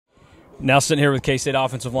Now sitting here with K-State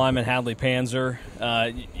offensive lineman Hadley Panzer.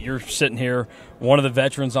 You're sitting here, one of the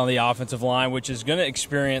veterans on the offensive line, which is going to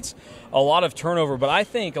experience a lot of turnover. But I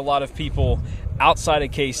think a lot of people outside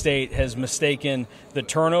of K-State has mistaken the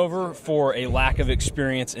turnover for a lack of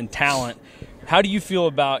experience and talent. How do you feel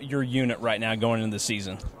about your unit right now going into the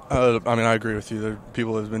season? I agree with you.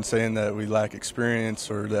 People have been saying that we lack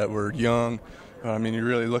experience or that we're young. You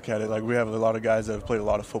really look at it, like we have a lot of guys that have played a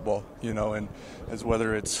lot of football, and as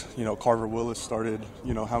whether it's, Carver Willis started,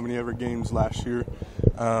 how many ever games last year.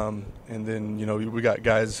 And then, we got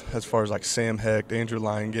guys as far as like Sam Hecht, Andrew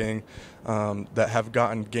Lyon that have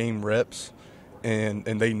gotten game reps and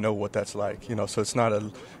they know what that's like, so it's not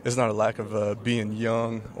a lack of being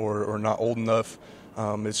young or not old enough.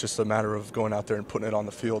 It's just a matter of going out there and putting it on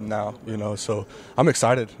the field now, so I'm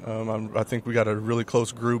excited. I think we got a really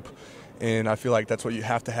close group. And I feel like that's what you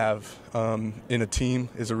have to have in a team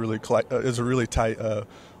is a really tight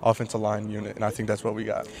offensive line unit, and I think that's what we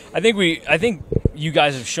got. I think you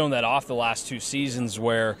guys have shown that off the last two seasons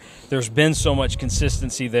where there's been so much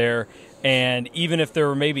consistency there. And even if there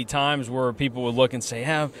were maybe times where people would look and say,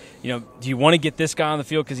 do you want to get this guy on the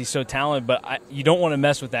field because he's so talented, but you don't want to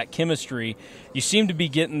mess with that chemistry. You seem to be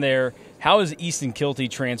getting there. How is Easton Kilty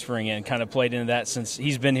transferring in kind of played into that since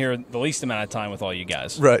he's been here the least amount of time with all you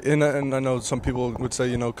guys? Right, and I know some people would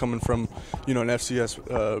say, coming from, an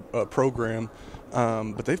FCS program,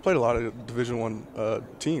 but they've played a lot of Division I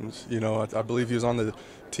teams. I believe he was on the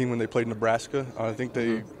team when they played Nebraska. I think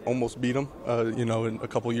they almost beat them, a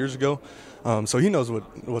couple years ago. So he knows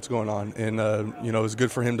what's going on, and it's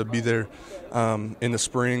good for him to be there in the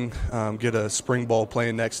spring, get a spring ball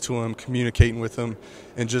playing next to him, communicating with him,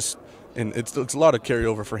 and it's a lot of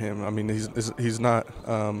carryover for him. He's not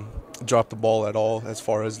dropped the ball at all as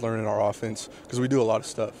far as learning our offense because we do a lot of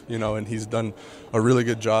stuff, and he's done a really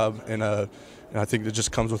good job. And I think it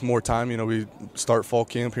just comes with more time. We start fall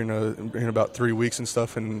camp here in about 3 weeks and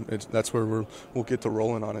stuff, and that's where we'll get to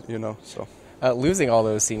rolling on it, So. Losing all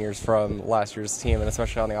those seniors from last year's team, and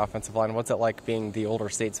especially on the offensive line, what's it like being the older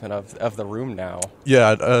statesman of the room now?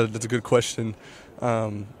 Yeah, that's a good question.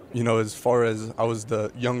 As far as I was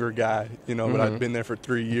the younger guy, but I've been there for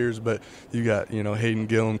 3 years. But you got, Hayden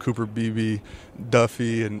Gillum, Cooper Beebe,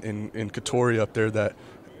 Duffy, and Katori up there that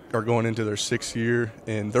are going into their 6th year,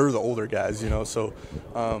 and they're the older guys, So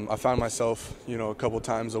I found myself, a couple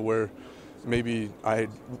times where maybe I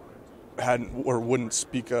hadn't or wouldn't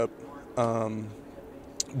speak up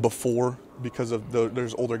before because of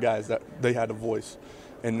there's older guys that they had a voice,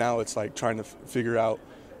 and now it's like trying to figure out.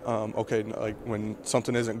 Like when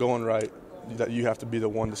something isn't going right, that you have to be the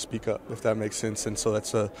one to speak up, if that makes sense. And so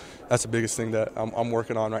that's the biggest thing that I'm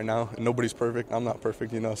working on right now. And nobody's perfect. I'm not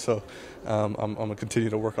perfect, So I'm gonna continue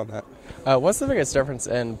to work on that. What's the biggest difference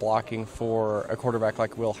in blocking for a quarterback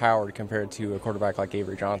like Will Howard compared to a quarterback like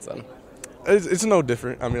Avery Johnson? It's no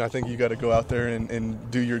different. I think you got to go out there and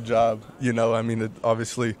do your job.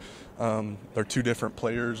 Obviously. They're two different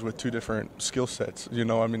players with two different skill sets.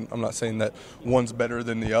 I'm not saying that one's better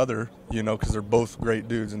than the other, because they're both great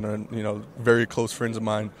dudes and they're, very close friends of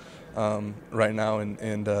mine right now.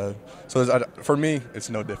 So for me, it's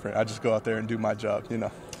no different. I just go out there and do my job,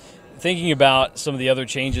 Thinking about some of the other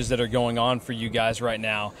changes that are going on for you guys right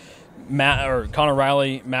now, Connor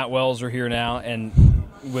Riley, Matt Wells are here now, and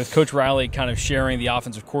with Coach Riley kind of sharing the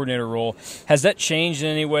offensive coordinator role, has that changed in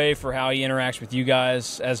any way for how he interacts with you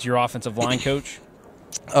guys as your offensive line coach?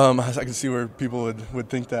 I can see where people would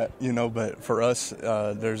think that, but for us,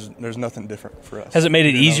 there's nothing different for us. Has it made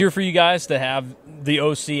it easier for you guys to have the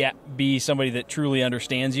OC be somebody that truly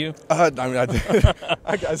understands you? I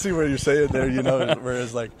see what you're saying there,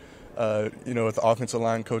 whereas like, with the offensive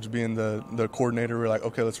line coach being the coordinator, we're like,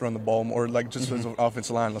 okay, let's run the ball more. Like just as an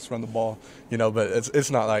offensive line, let's run the ball. But it's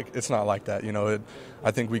not like that.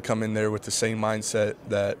 I think we come in there with the same mindset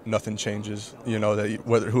that nothing changes. That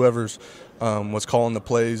whether whoever's was calling the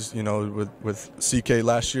plays, with CK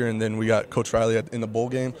last year, and then we got Coach Riley in the bowl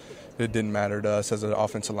game. It didn't matter to us as an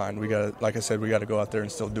offensive line. We got, like I said, we got to go out there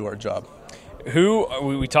and still do our job.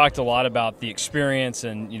 We talked a lot about the experience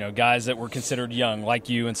and, guys that were considered young, like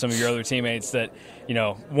you and some of your other teammates that,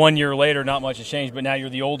 1 year later, not much has changed, but now you're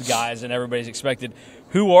the old guys and everybody's expected.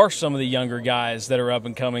 Who are some of the younger guys that are up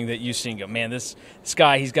and coming that you see and go, man, this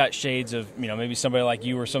guy, he's got shades of, maybe somebody like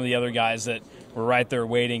you or some of the other guys that were right there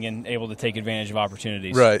waiting and able to take advantage of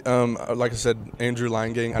opportunities? Right. Like I said, Andrew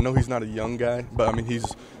Lyon, I know he's not a young guy, but,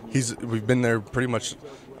 we've been there pretty much.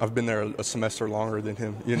 I've been there a semester longer than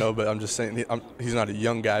him, but I'm just saying he's not a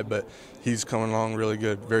young guy, but he's coming along really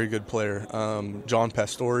good, very good player. John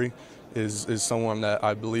Pastore is someone that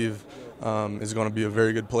I believe is going to be a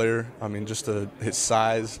very good player. Just his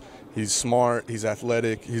size He's smart. He's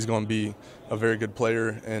athletic. He's going to be a very good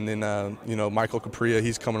player. And then, you know, Michael Capria,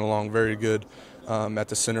 he's coming along very good at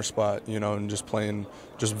the center spot, you know, and just playing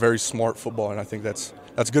just very smart football. And I think that's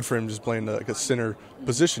good for him, just playing like a center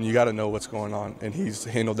position. You got to know what's going on, and he's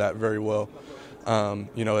handled that very well.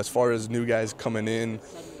 You know, as far as new guys coming in,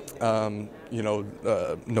 you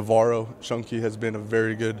know, Navarro Shunky has been a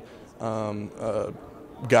very good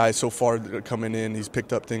guy so far coming in. He's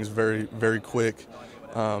picked up things very, very quick.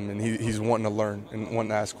 And he's wanting to learn and wanting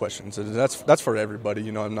to ask questions. And that's for everybody.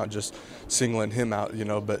 You know, I'm not just singling him out. You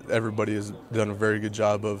know, but everybody has done a very good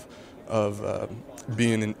job of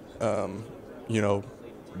being in, you know,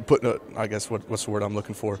 putting. I guess what's the word I'm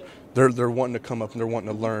looking for? They're wanting to come up and they're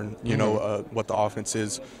wanting to learn. You know, what the offense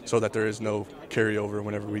is, so that there is no carryover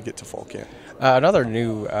whenever we get to fall camp. Another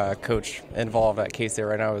new coach involved at K-State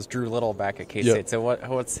right now is Drew Little back at K-State. Yep. So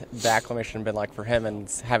what's the acclimation been like for him and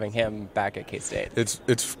having him back at K-State?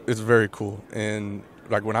 It's very cool. And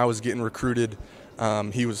like when I was getting recruited,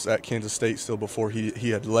 he was at Kansas State still before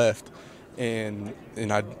he had left, and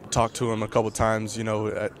I talked to him a couple times, you know,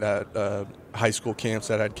 at high school camps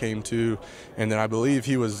that I'd came to, and then I believe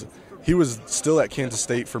he was still at Kansas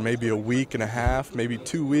State for maybe a week and a half, maybe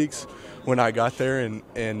 2 weeks when I got there,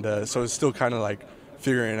 and so it's still kind of like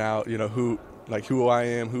figuring out, you know, who I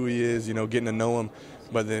am, who he is, you know, getting to know him.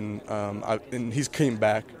 But then and he's came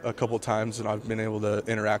back a couple times, and I've been able to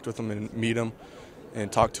interact with him and meet him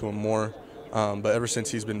and talk to him more. But ever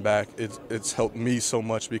since he's been back, it's helped me so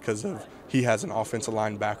much because he has an offensive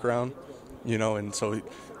line background, you know, and so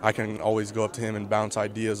I can always go up to him and bounce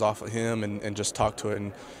ideas off of him and just talk to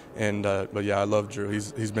it. But yeah, I love Drew.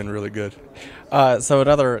 He's been really good. So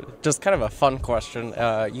another, just kind of a fun question.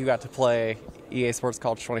 You got to play EA Sports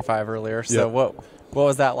College 25 earlier. So Yep. What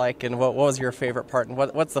was that like, and what was your favorite part, and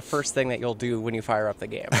what's the first thing that you'll do when you fire up the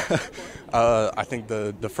game? I think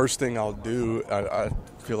the first thing I'll do, I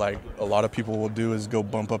feel like a lot of people will do, is go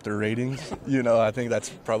bump up their ratings. You know, I think that's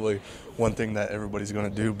probably one thing that everybody's going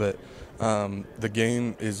to do. But the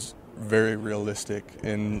game is very realistic,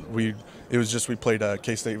 and we played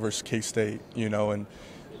K-State versus K-State, you know,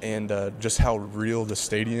 and just how real the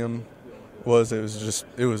stadium was.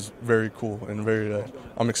 It was very cool and very.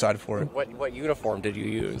 I'm excited for it. What uniform did you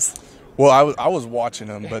use? Well, I was watching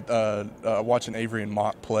them, but watching Avery and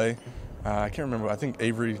Mott play. I can't remember. I think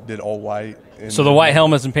Avery did all white. So the white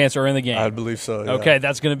helmets and pants are in the game. I believe so. Yeah. Okay,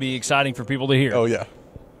 that's going to be exciting for people to hear. Oh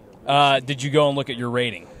yeah. Did you go and look at your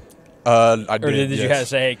rating? I did. Or did you yes. have to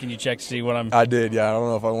say, hey, can you check to see what I'm... I did, yeah. I don't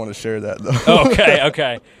know if I want to share that, though.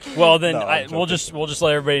 Okay. Well, then No, we'll just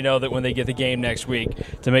let everybody know that when they get the game next week,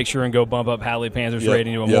 to make sure and go bump up Hadley Panzer's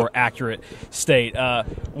rating to a more accurate state.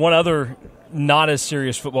 One other not as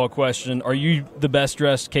serious football question. Are you the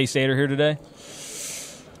best-dressed K-Stater here today?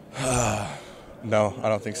 No, I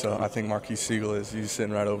don't think so. I think Marquise Siegel is. He's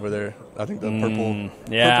sitting right over there. I think the purple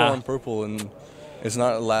on purple, and it's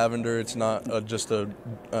not lavender. It's not just a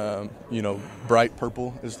bright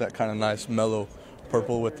purple. It's that kind of nice mellow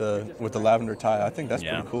purple with the lavender tie. I think that's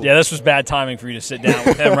pretty cool. Yeah, this was bad timing for you to sit down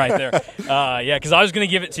with him right there. Because I was going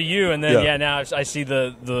to give it to you, and then now I see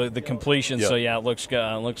the completion. So it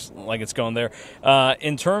looks like it's going there.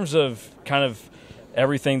 In terms of kind of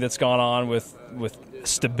everything that's gone on with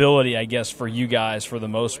stability, I guess, for you guys for the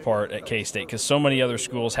most part at K-State, because so many other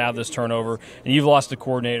schools have this turnover, and you've lost a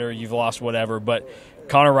coordinator, you've lost whatever, but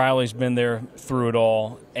Connor Riley's been there through it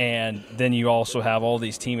all, and then you also have all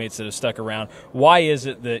these teammates that have stuck around. Why is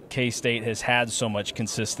it that K-State has had so much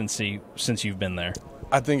consistency since you've been there?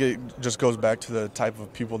 I think it just goes back to the type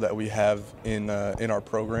of people that we have in our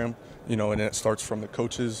program, and it starts from the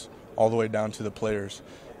coaches all the way down to the players.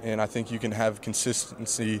 And I think you can have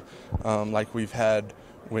consistency like we've had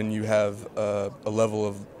when you have a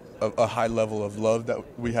high level of love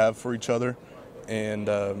that we have for each other. And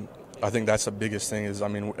I think that's the biggest thing is,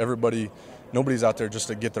 nobody's out there just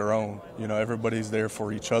to get their own. Everybody's there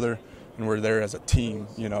for each other, and we're there as a team,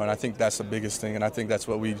 and I think that's the biggest thing. And I think that's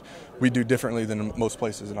what we do differently than most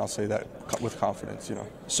places, and I'll say that with confidence,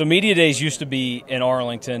 So Media Days used to be in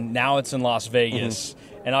Arlington. Now it's in Las Vegas. Mm-hmm.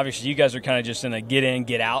 And obviously you guys are kind of just in a get-in,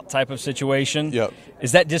 get-out type of situation. Yep.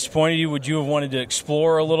 Is that disappointed you? Would you have wanted to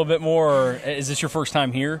explore a little bit more, or is this your first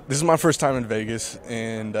time here? This is my first time in Vegas,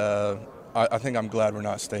 and I think I'm glad we're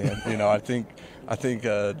not staying. I think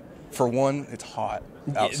for one, it's hot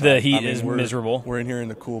outside. The heat is miserable. We're in here in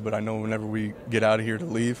the cool, but I know whenever we get out of here to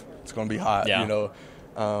leave, it's going to be hot. Yeah.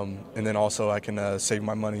 and then also I can save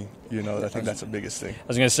my money. You know, I think that's the biggest thing. I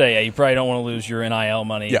was going to say, yeah, you probably don't want to lose your NIL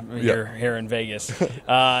money here in Vegas.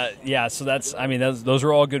 So that's, I mean, those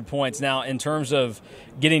are all good points. Now, in terms of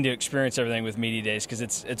getting to experience everything with Media Days, because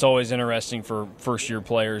it's always interesting for first-year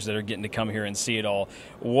players that are getting to come here and see it all,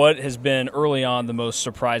 what has been early on the most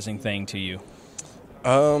surprising thing to you?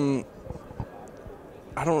 I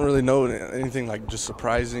don't really know anything like just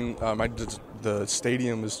surprising. The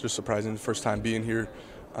stadium is just surprising. The first time being here,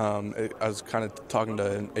 I was kind of talking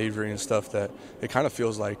to Avery and stuff that it kind of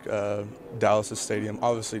feels like Dallas' stadium.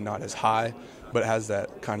 Obviously not as high, but it has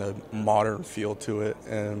that kind of modern feel to it,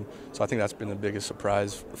 and so I think that's been the biggest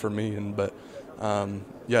surprise for me.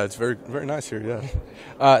 Yeah, it's very, very nice here.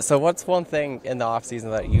 Yeah. So what's one thing in the off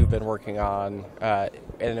season that you've been working on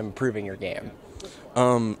in improving your game?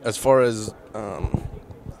 As far as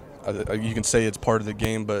you can say it's part of the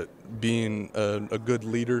game, but being a good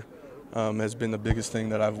leader has been the biggest thing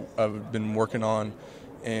that I've been working on,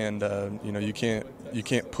 and you know, you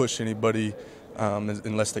can't push anybody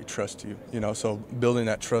unless they trust you. You know, so building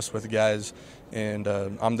that trust with guys, and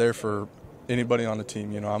I'm there for anybody on the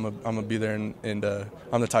team. You know, I'm gonna be there, and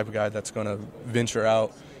I'm the type of guy that's gonna venture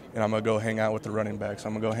out, and I'm gonna go hang out with the running backs.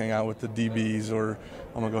 I'm gonna go hang out with the DBs, or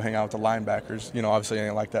I'm gonna go hang out with the linebackers. You know, obviously it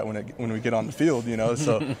ain't like that when we get on the field. You know,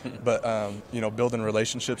 so but you know, building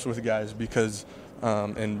relationships with guys because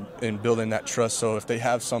and building that trust. So if they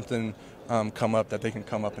have something come up, that they can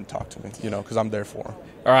come up and talk to me. You know, because I'm there for them.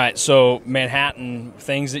 All right, so Manhattan,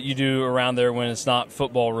 things that you do around there when it's not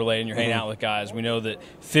football related and you're hanging out with guys. We know that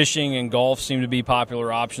fishing and golf seem to be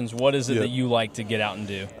popular options. What is it that you like to get out and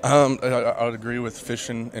do? I would agree with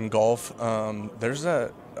fishing and golf. There's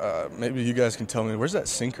that, maybe you guys can tell me, where's that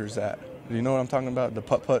Sinkers at? Do you know what I'm talking about, the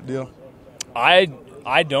putt-putt deal? I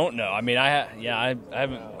don't know. I mean, I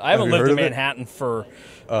haven't lived in Manhattan for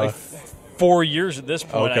like 4 years at this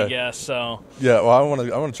point, I guess. So yeah, well, I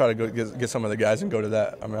want to try to go get some of the guys and go to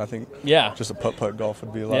that. I mean, I think just a putt golf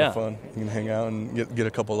would be a lot of fun. You can hang out and get a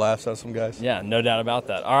couple laughs out of some guys. Yeah, no doubt about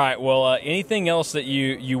that. All right, well, anything else that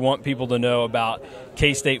you want people to know about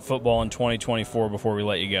K-State football in 2024 before we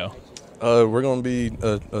let you go? We're going to be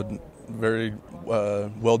a very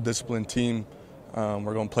well-disciplined team.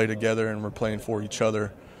 We're going to play together, and we're playing for each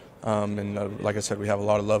other. Like I said, we have a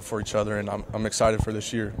lot of love for each other, and I'm excited for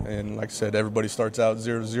this year. And like I said, everybody starts out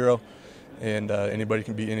 0-0, and anybody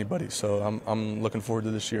can beat anybody. So I'm looking forward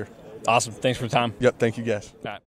to this year. Awesome. Thanks for the time. Yep. Thank you, guys. All right.